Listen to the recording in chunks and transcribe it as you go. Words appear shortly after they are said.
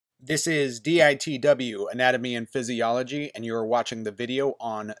This is DITW, Anatomy and Physiology, and you are watching the video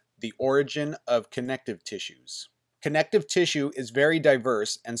on the origin of connective tissues. Connective tissue is very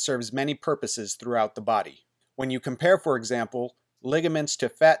diverse and serves many purposes throughout the body. When you compare, for example, ligaments to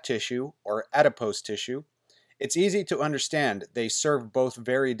fat tissue or adipose tissue, it's easy to understand they serve both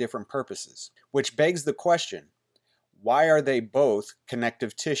very different purposes, which begs the question, why are they both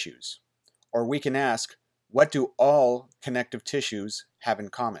connective tissues? Or we can ask, what do all connective tissues have in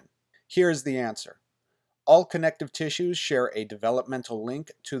common? Here is the answer. All connective tissues share a developmental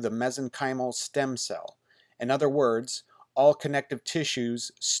link to the mesenchymal stem cell. In other words, all connective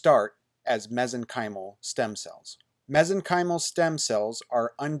tissues start as mesenchymal stem cells. Mesenchymal stem cells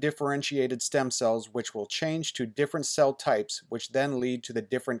are undifferentiated stem cells which will change to different cell types which then lead to the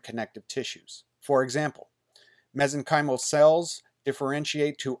different connective tissues. For example, mesenchymal cells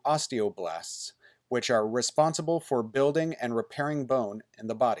differentiate to osteoblasts, which are responsible for building and repairing bone in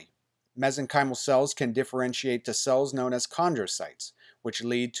the body. Mesenchymal cells can differentiate to cells known as chondrocytes, which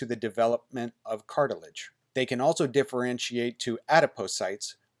lead to the development of cartilage. They can also differentiate to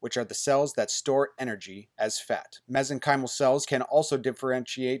adipocytes, which are the cells that store energy as fat. Mesenchymal cells can also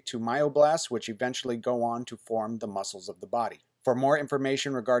differentiate to myoblasts, which eventually go on to form the muscles of the body. For more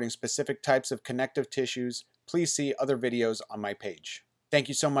information regarding specific types of connective tissues, please see other videos on my page. Thank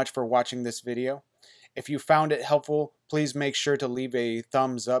you so much for watching this video. If you found it helpful, please make sure to leave a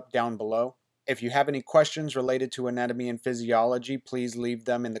thumbs up down below. If you have any questions related to anatomy and physiology, please leave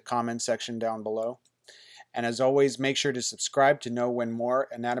them in the comment section down below. And as always, make sure to subscribe to know when more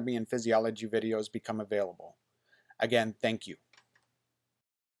anatomy and physiology videos become available. Again, thank you.